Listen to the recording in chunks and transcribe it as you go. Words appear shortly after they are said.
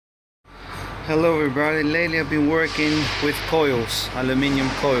Hello everybody, lately I've been working with coils, aluminium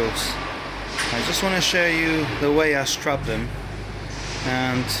coils. I just want to show you the way I strap them,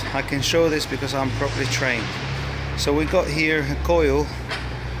 and I can show this because I'm properly trained. So we got here a coil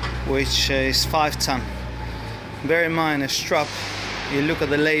which is 5 ton. Bear in mind, a strap, you look at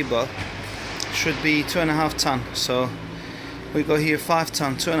the label, should be 2.5 ton. So we got here 5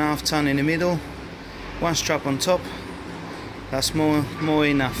 ton, 2.5 ton in the middle, one strap on top. That's more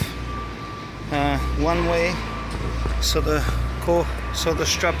enough. One way, so the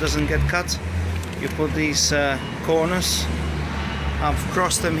strap doesn't get cut, you put these corners. I've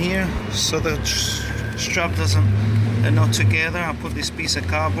crossed them here so the strap they're not together. I put this piece of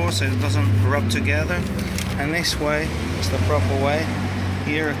cardboard so it doesn't rub together, and this way is the proper way.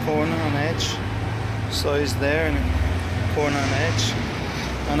 Here a corner on edge, so it's there, and a corner on edge,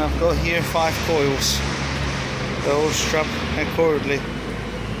 and I've got here 5 coils. They're all strapped accordingly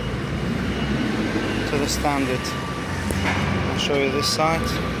to the standard. I'll show you this side.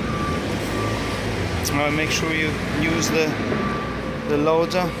 Make sure you use the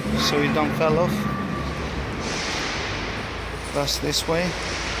loader so you don't fall off. That's this way.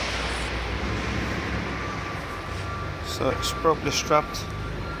 So it's properly strapped.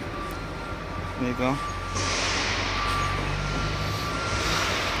 There you go.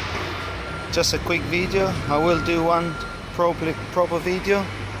 Just a quick video. I will do one proper video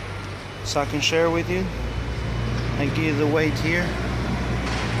so I can share with you and give you the weight here.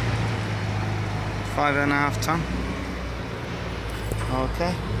 5.5 ton.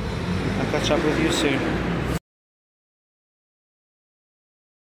 Okay, I'll catch up with you soon.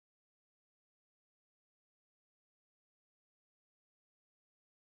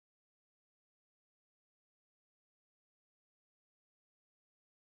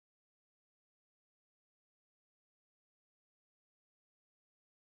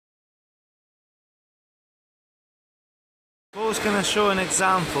 I was going to show an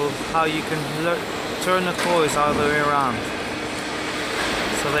example how you can turn the coils all the way around,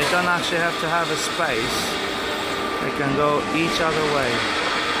 so they don't actually have to have a space, they can go each other way.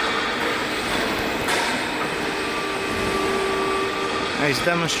 And it's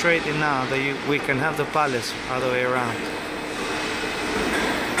demonstrating now that we can have the pallets all the way around.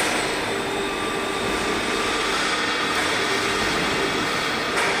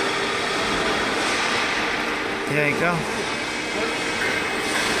 There you go.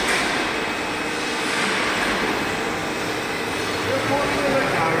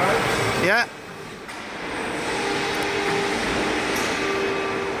 Yeah.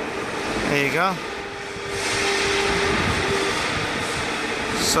 There you go.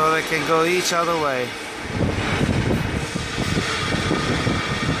 So they can go each other way.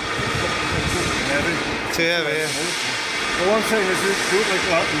 Too heavy, yeah. The one thing is do it like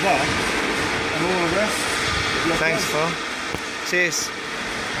that and that, and all the rest. Thanks, Phil. Cheers.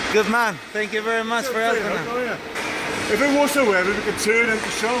 Good man. Thank you very much for helping us. If it was so heavy, we could turn them to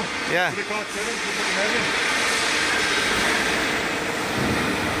show. Yeah. But we can't turn them because it's heavy.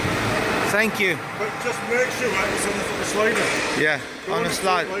 Thank you. But just make sure it's on the slider. Yeah, on the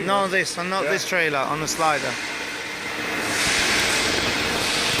slide. Like No, that. not this trailer, on the slider.